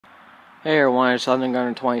Hey everyone, it's Southern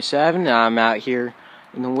Gunner 27. I'm out here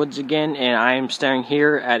in the woods again, and I am staring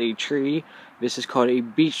here at a tree. This is called a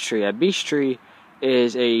beech tree. A beech tree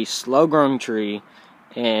is a slow-growing tree,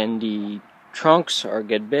 and the trunks are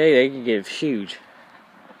get big. They can get huge.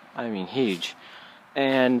 I mean huge.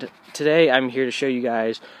 And today I'm here to show you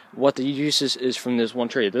guys what the uses is from this one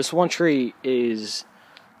tree. This one tree is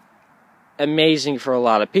amazing for a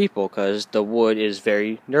lot of people because the wood is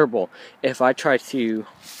very durable. If I try to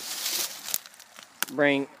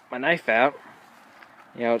bring my knife out,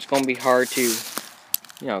 it's going to be hard to,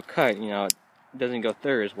 cut. It doesn't go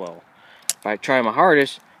through as well. If I try my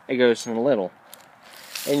hardest, it goes in a little.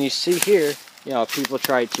 And you see here, people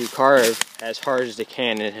try to carve as hard as they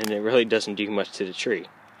can, and it really doesn't do much to the tree.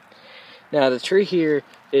 Now, the tree here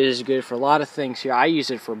is good for a lot of things here. I use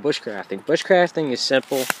it for bushcrafting. Bushcrafting is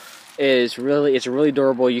simple. It's really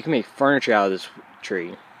durable. You can make furniture out of this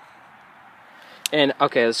tree. And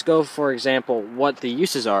okay, let's go for example what the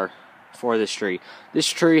uses are for this tree. This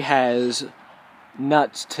tree has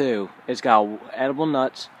nuts too. It's got edible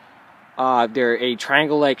nuts. They're a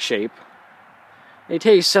triangle-like shape. They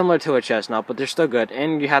taste similar to a chestnut, but they're still good.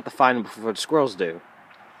 And you have to find them before the squirrels do.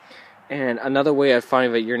 And another way of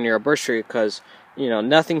finding that you're near a bush tree, because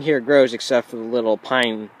nothing here grows except for the little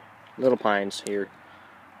pines here.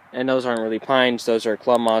 And those aren't really pines; those are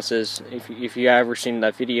club mosses. If you ever seen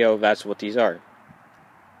that video, that's what these are.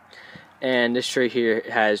 And this tree here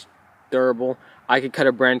has durable. I could cut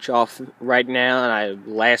a branch off right now and it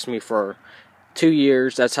lasts me for 2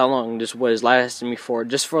 years. That's how long this wood has lasted me for,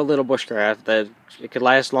 just for a little bushcraft. That it could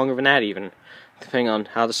last longer than that even, depending on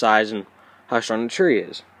how the size and how strong the tree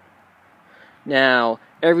is. Now,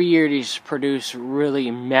 every year these produce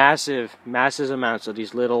really massive amounts of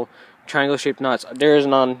these little triangle-shaped nuts. There is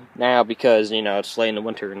none now because, it's late in the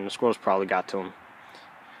winter and the squirrels probably got to them.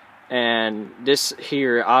 And this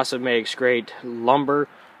here also makes great lumber.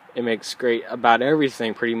 It makes great about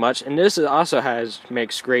everything pretty much. And this also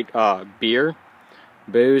makes great beer,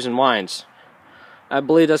 booze, and wines. I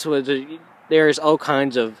believe that's what there's all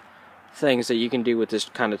kinds of things that you can do with this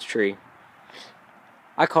kind of tree.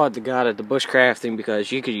 I call it the god of the bushcrafting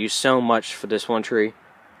because you could use so much for this one tree.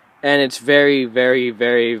 And it's very, very,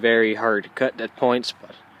 very, very hard to cut at points,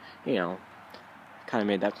 but kind of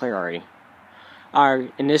made that clear already.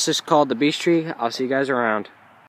 Alright, and this is called the beech tree. I'll see you guys around.